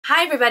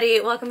Hi everybody,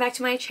 welcome back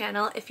to my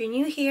channel. If you're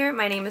new here,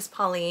 my name is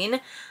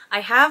Pauline. I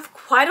have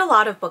quite a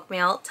lot of book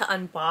mail to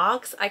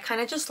unbox. I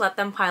kind of just let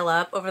them pile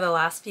up over the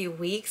last few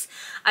weeks.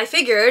 I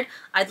figured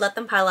I'd let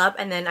them pile up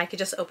and then I could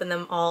just open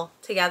them all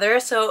together.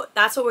 So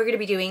that's what we're going to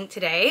be doing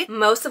today.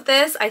 Most of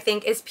this I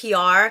think is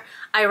PR.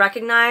 I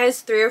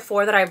recognize 3 or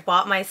 4 that I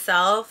bought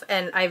myself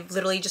and I've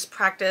literally just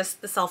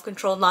practiced the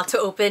self-control not to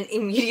open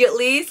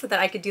immediately so that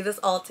I could do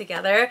this all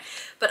together.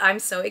 But I'm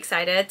so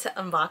excited to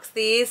unbox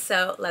these,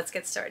 so let's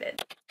get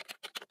started.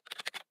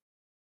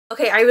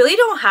 Okay, I really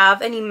don't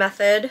have any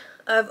method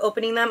of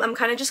opening them. I'm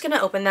kind of just going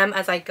to open them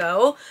as I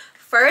go.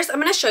 First, I'm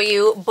going to show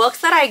you books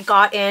that I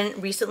got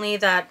in recently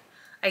that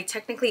I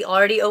technically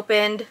already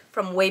opened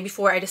from way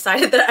before I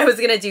decided that I was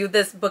going to do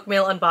this book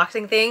mail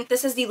unboxing thing.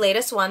 This is the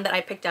latest one that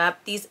I picked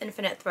up, These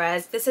Infinite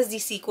Threads. This is the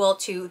sequel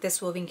to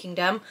This Woven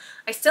Kingdom.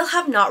 I still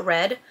have not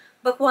read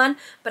book 1,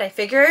 but I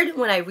figured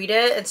when I read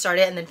it and start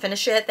it and then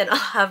finish it, then I'll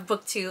have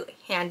book 2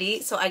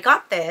 handy. So I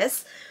got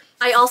this.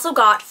 I also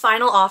got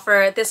Final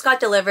Offer. This got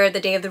delivered the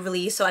day of the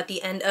release, so at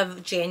the end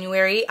of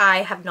January.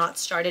 I have not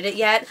started it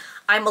yet.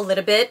 I'm a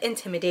little bit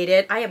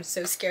intimidated. I am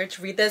so scared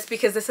to read this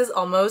because this is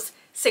almost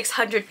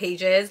 600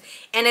 pages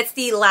and it's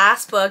the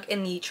last book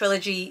in the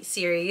trilogy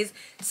series.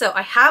 So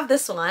I have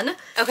this one.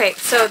 Okay,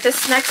 so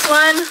this next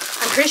one,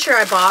 I'm pretty sure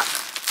I bought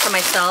for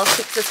myself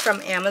because it's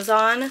from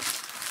Amazon.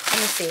 Let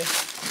me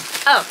see.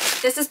 Oh,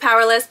 this is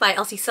Powerless by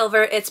Elsie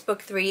Silver. It's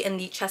book 3 in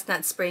the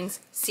Chestnut Springs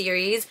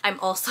series. I'm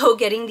also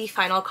getting the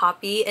final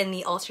copy in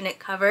the alternate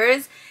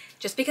covers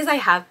just because I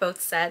have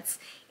both sets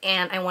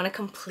and I want to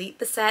complete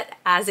the set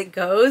as it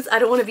goes. I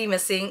don't want to be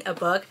missing a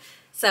book.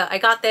 So I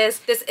got this.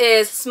 This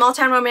is Small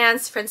Town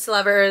Romance, Friends to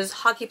Lovers,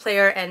 Hockey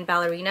Player, and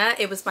Ballerina.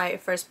 It was my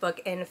first book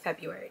in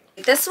February.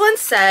 This one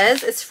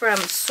says it's from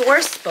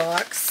Source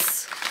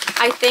Books.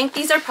 I think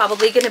these are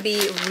probably going to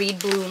be Read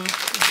Bloom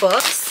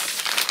books.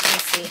 Let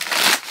me see.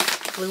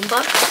 Bloom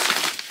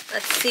books.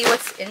 Let's see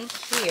what's in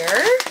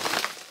here.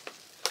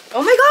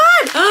 Oh my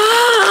god!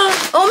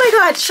 Oh my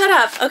god, shut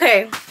up.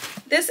 Okay.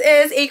 This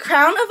is A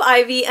Crown of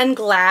Ivy and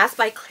Glass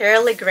by Clara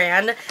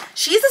Legrand.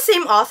 She's the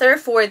same author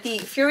for the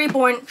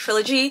Furyborn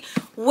trilogy,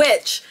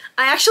 which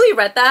I actually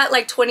read that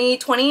like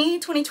 2020,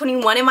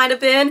 2021 it might have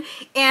been,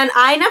 and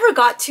I never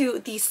got to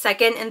the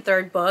second and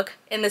third book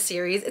in the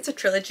series. It's a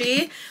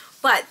trilogy,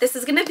 but this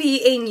is gonna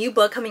be a new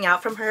book coming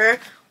out from her.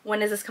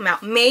 When does this come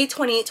out? May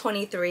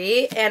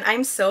 2023, and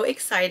I'm so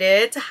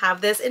excited to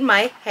have this in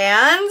my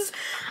hands.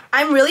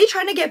 I'm really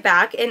trying to get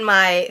back in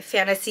my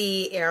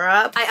fantasy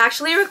era. I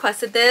actually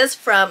requested this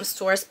from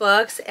Source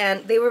Books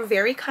and they were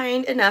very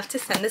kind enough to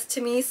send this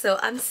to me, so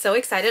I'm so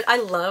excited. I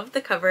love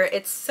the cover.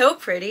 It's so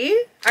pretty.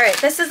 Alright,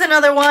 this is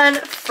another one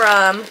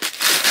from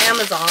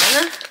Amazon.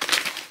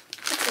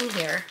 What's in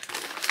here?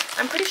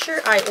 I'm pretty sure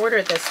I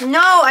ordered this.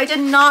 No, I did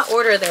not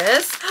order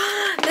this.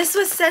 This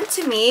was sent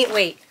to me.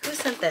 Wait, who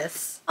sent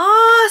this?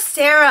 Oh,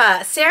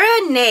 Sarah.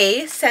 Sarah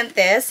Nay sent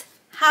this.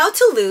 How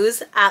to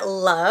Lose at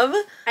Love.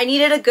 I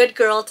needed a good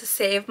girl to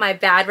save my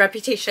bad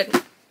reputation.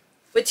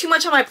 With too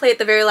much on my plate,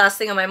 the very last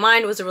thing on my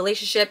mind was a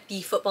relationship.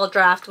 The football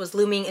draft was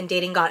looming and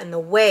dating got in the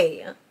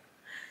way.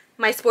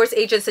 My sports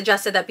agent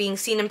suggested that being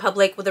seen in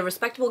public with a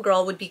respectable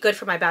girl would be good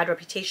for my bad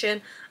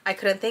reputation. I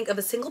couldn't think of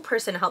a single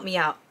person to help me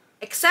out.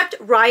 Except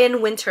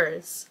Ryan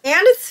Winters.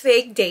 And it's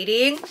fake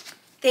dating.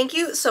 Thank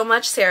you so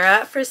much,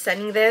 Sarah, for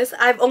sending this.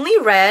 I've only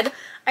read,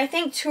 I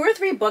think, 2 or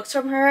 3 books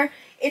from her.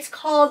 It's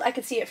called, I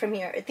can see it from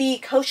here, The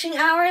Coaching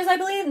Hours, I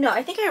believe. No,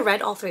 I think I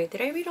read all 3. Did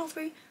I read all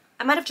 3?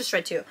 I might have just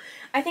read 2.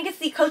 I think it's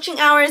The Coaching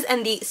Hours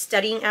and The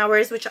Studying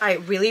Hours, which I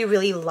really,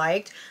 really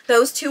liked.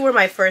 Those 2 were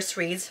my first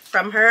reads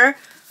from her,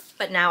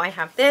 but now I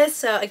have this.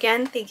 So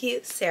again, thank you,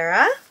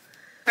 Sarah.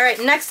 All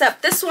right, next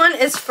up, this one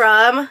is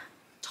from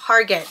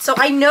Target. So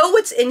I know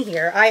what's in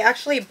here. I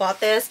actually bought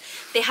this.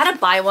 They had a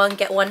buy one,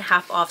 get one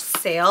half off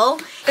sale.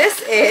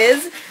 This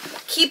is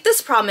Keep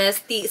This Promise,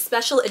 the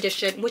special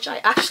edition, which I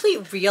actually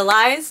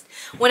realized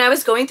when I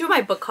was going through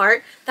my book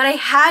cart that I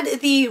had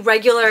the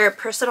regular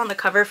person on the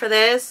cover for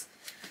this.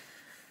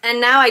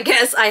 And now I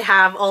guess I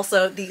have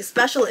also the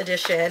special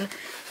edition.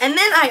 And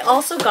then I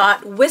also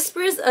got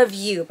Whispers of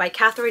You by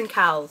Catherine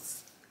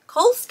Cowles.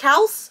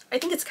 Cowles? I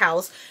think it's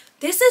Cowles.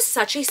 This is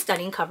such a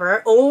stunning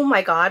cover. Oh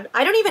my god.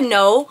 I don't even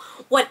know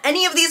what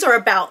any of these are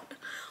about,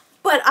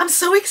 but I'm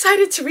so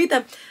excited to read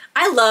them.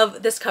 I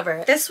love this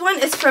cover. This one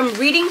is from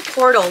Reading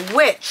Portal,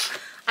 which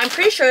I'm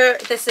pretty sure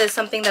this is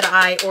something that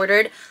I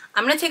ordered.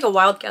 I'm going to take a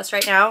wild guess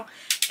right now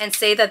and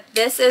say that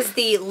this is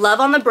the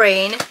Love on the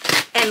Brain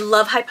and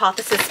Love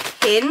Hypothesis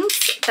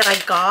pins that I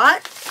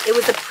got. It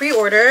was a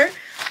pre-order.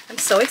 I'm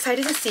so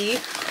excited to see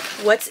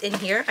what's in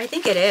here. I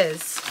think it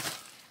is.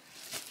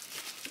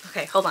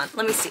 Okay, hold on.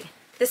 Let me see.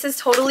 This is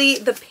totally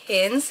the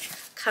pins.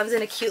 Comes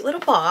in a cute little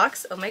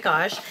box. Oh my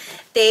gosh.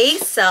 They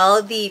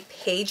sell the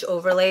page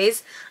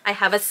overlays. I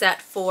have a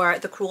set for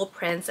The Cruel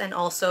Prince and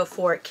also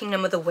for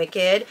Kingdom of the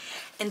Wicked,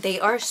 and they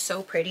are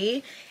so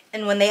pretty.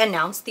 And when they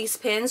announced these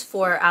pins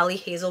for Ali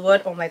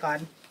Hazelwood, oh my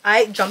god,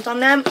 I jumped on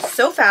them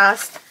so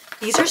fast.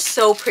 These are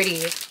so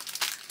pretty.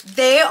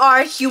 They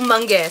are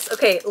humongous.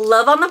 Okay,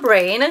 Love on the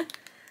Brain.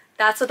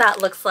 That's what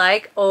that looks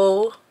like.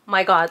 Oh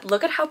my god,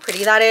 look at how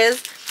pretty that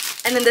is.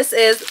 And then this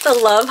is The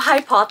Love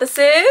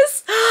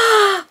Hypothesis.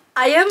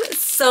 I am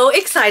so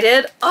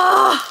excited.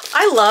 Oh,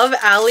 I love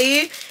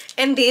Allie.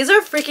 And these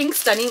are freaking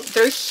stunning.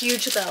 They're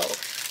huge though.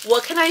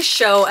 What can I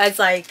show as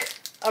like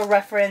a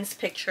reference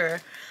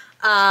picture?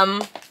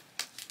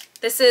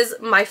 This is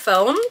my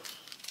phone.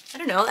 I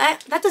don't know.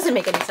 That doesn't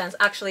make any sense.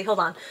 Actually, hold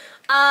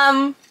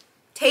on.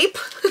 Tape.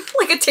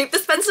 Like a tape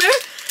dispenser.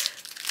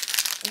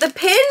 The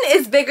pin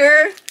is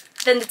bigger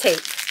than the tape.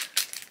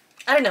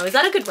 I don't know. Is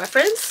that a good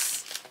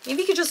reference?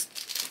 Maybe you could just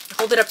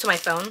hold it up to my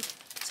phone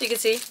so you can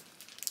see.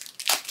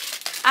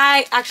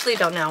 I actually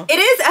don't know. It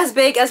is as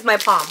big as my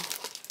palm.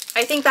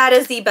 I think that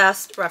is the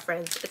best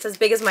reference. It's as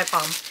big as my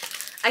palm.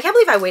 I can't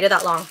believe I waited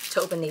that long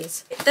to open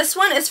these. This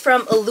one is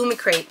from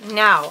Illumicrate.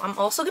 Now, I'm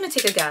also going to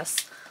take a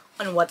guess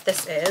on what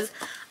this is.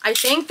 I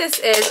think this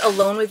is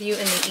Alone With You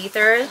in the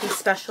Ether, the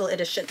special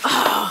edition.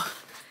 Oh,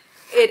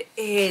 it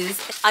is.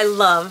 I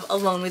love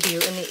Alone With You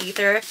in the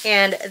Ether.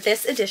 And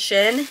this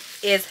edition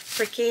is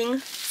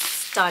freaking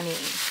stunning.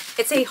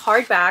 It's a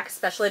hardback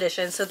special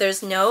edition, so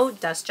there's no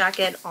dust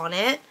jacket on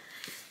it.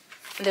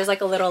 And there's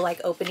like a little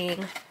like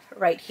opening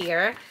right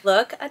here.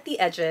 Look at the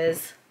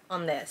edges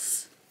on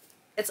this.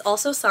 It's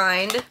also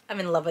signed. I'm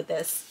in love with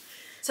this.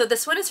 So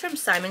this one is from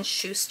Simon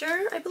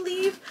Schuster, I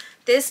believe.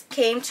 This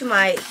came to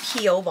my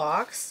P.O.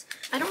 box.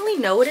 I don't really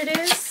know what it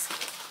is.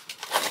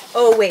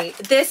 Oh wait,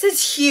 this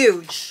is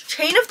huge.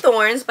 Chain of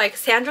Thorns by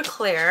Cassandra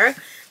Clare.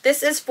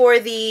 This is for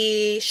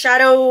the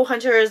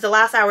Shadowhunters The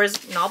Last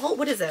Hours novel.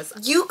 What is this?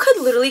 You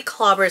could literally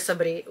clobber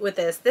somebody with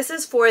this. This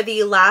is for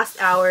the Last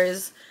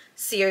Hours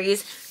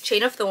series,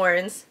 Chain of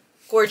Thorns.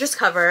 Gorgeous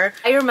cover.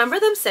 I remember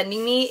them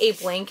sending me a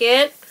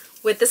blanket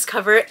with this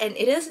cover, and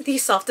it is the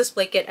softest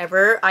blanket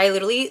ever. I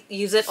literally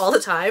use it all the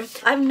time.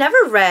 I've never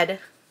read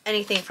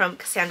anything from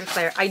Cassandra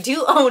Clare. I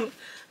do own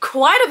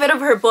quite a bit of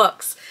her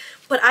books,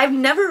 but I've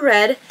never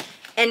read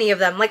any of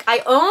them. Like,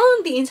 I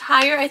own the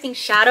entire, I think,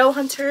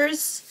 Shadowhunters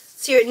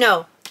series.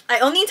 No, I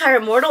own the entire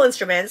Mortal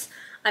Instruments.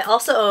 I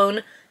also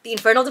own the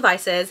Infernal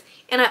Devices,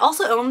 and I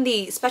also own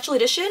the special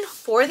edition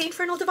for the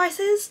Infernal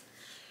Devices.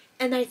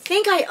 And I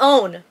think I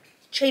own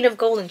Chain of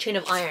Gold and Chain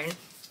of Iron.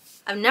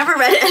 I've never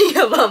read any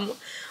of them.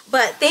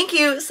 But thank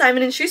you,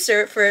 Simon &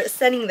 Schuster, for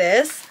sending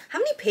this. How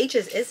many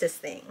pages is this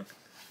thing?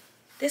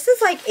 This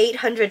is like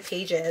 800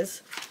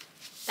 pages.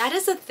 That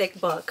is a thick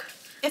book.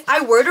 If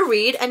I were to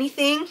read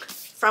anything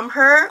from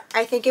her,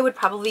 I think it would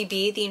probably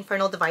be the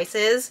Infernal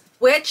Devices,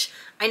 which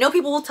I know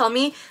people will tell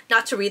me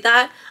not to read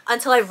that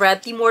until I've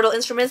read the Mortal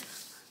Instruments.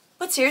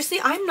 But seriously,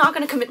 I'm not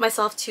going to commit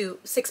myself to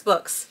 6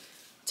 books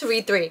to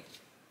read 3.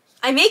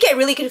 I may get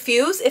really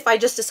confused if I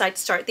just decide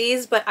to start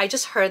these, but I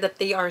just heard that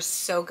they are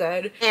so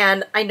good.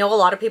 And I know a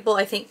lot of people,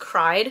 I think,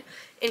 cried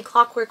in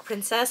Clockwork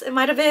Princess, it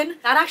might have been.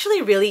 That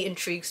actually really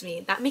intrigues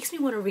me. That makes me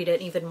want to read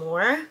it even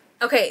more.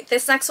 Okay,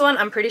 this next one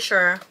I'm pretty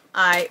sure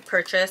I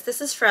purchased.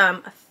 This is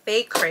from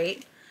Fake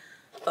Crate,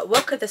 but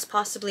what could this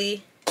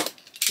possibly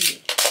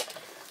be?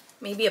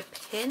 Maybe a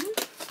pin?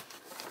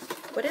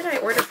 What did I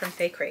order from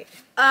Fake Crate?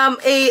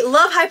 A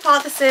Love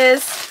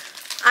Hypothesis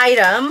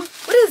item.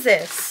 What is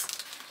this?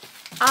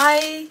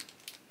 I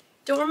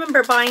don't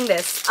remember buying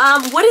this.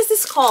 What is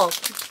this called?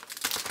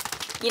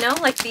 You know,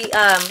 like the,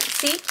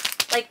 see?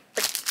 Like,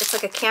 it's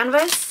like a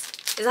canvas.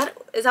 Is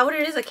that what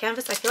it is? A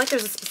canvas? I feel like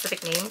there's a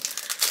specific name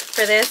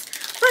for this.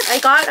 But I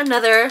got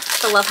another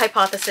The Love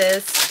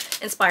Hypothesis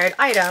inspired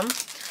item,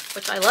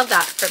 which I love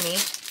that for me.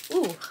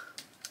 Ooh,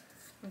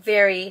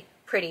 very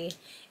pretty.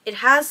 It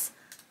has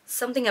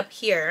something up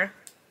here.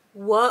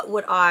 What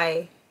would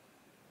I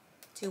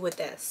do with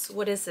this?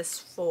 What is this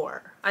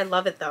for? I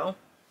love it though.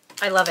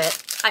 I love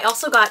it. I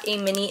also got a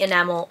mini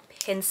enamel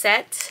pin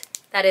set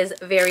that is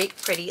very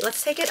pretty.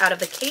 Let's take it out of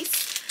the case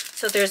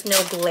so there's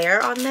no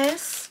glare on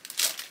this.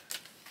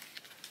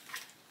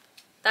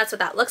 That's what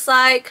that looks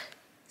like.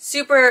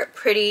 Super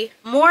pretty.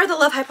 More The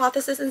Love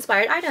Hypothesis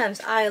inspired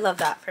items. I love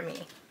that for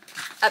me.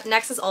 Up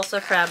next is also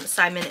from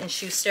Simon &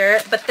 Schuster,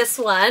 but this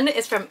one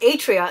is from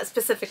Atria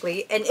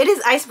specifically, and it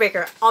is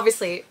Icebreaker,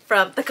 obviously,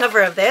 from the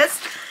cover of this.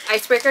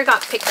 Icebreaker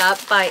got picked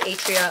up by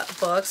Atria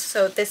Books,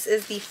 so this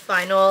is the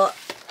final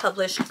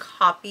published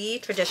copy,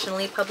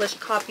 traditionally published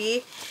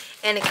copy,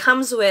 and it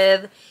comes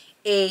with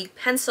a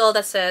pencil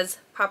that says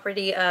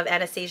property of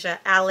Anastasia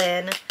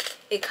Allen.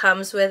 It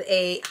comes with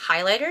a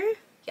highlighter.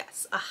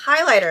 Yes, a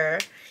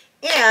highlighter.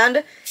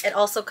 And it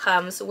also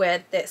comes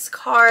with this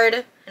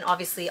card and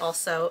obviously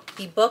also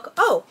the book.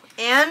 Oh,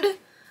 and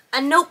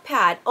a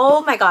notepad.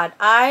 Oh my god,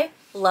 I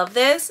love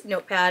this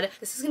notepad.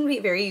 This is going to be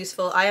very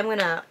useful. I am going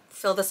to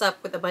fill this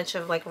up with a bunch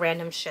of like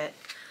random shit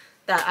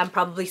that I'm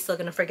probably still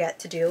going to forget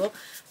to do.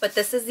 But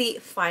this is the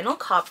final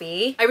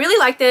copy. I really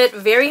liked it.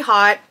 Very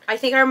hot. I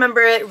think I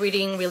remember it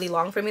reading really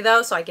long for me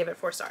though, so I give it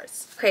 4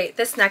 stars. Okay,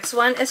 this next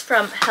one is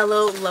from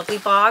Hello Lovely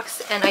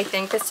Box, and I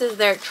think this is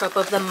their trope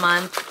of the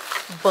month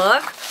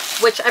book,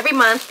 which every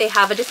month they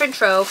have a different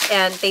trope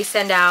and they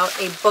send out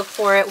a book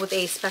for it with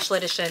a special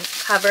edition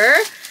cover.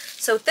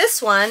 So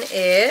this one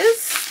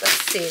is,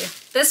 let's see.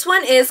 This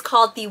one is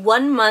called The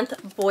 1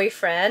 Month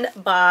Boyfriend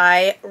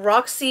by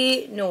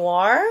Roxy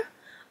Noir.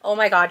 Oh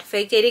my god,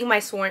 fake dating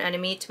my sworn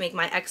enemy to make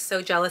my ex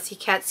so jealous he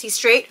can't see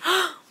straight.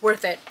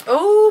 Worth it.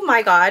 Oh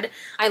my god.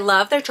 I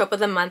love their trope of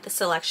the month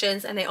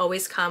selections, and they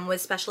always come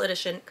with special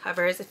edition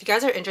covers. If you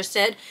guys are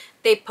interested,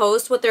 they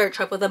post what their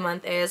trope of the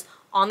month is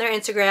on their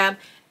Instagram,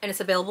 and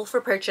it's available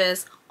for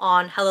purchase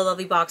on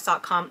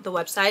hellolovelybox.com, the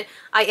website.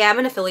 I am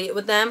an affiliate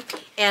with them,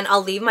 and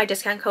I'll leave my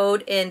discount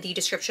code in the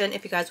description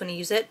if you guys want to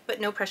use it,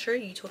 but no pressure,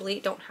 you totally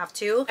don't have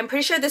to. I'm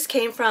pretty sure this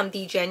came from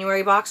the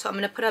January box, so I'm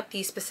going to put up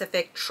the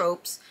specific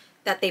tropes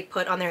that they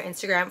put on their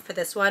Instagram for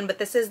this one, but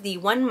this is The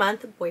 1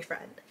 Month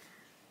Boyfriend.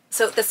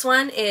 So this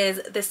one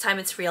is This Time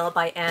It's Real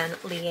by Anne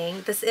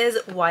Leang. This is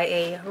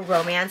YA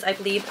romance, I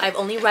believe. I've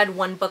only read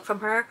one book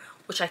from her,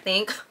 which I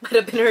think might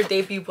have been her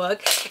debut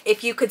book.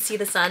 If You Could See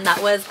the Sun,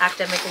 that was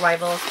Academic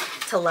Rivals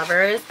to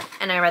Lovers,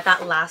 and I read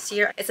that last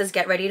year. It says,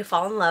 get ready to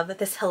fall in love with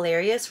this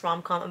hilarious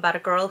rom-com about a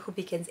girl who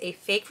begins a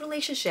fake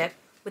relationship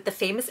with the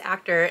famous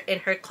actor in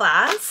her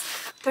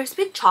class. There's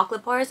been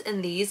chocolate bars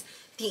in these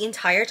the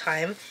entire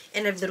time,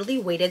 and I've literally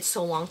waited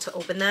so long to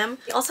open them.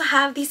 They also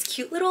have these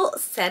cute little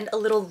send a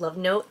little love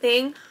note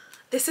thing.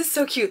 This is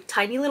so cute.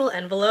 Tiny little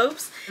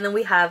envelopes. And then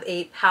we have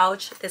a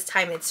pouch. This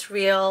Time It's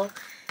Real.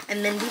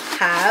 And then we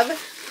have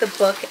the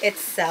book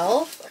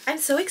itself. I'm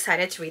so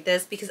excited to read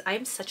this because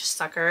I'm such a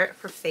sucker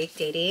for fake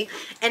dating,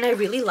 and I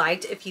really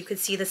liked If You Could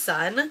See the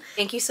Sun.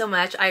 Thank you so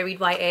much, I Read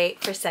YA,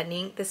 for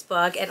sending this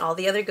book and all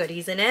the other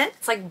goodies in it.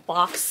 It's like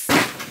box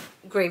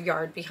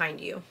graveyard behind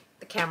you.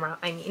 The camera,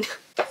 I mean.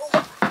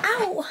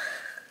 Ow!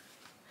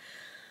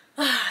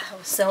 That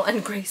was so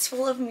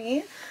ungraceful of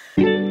me.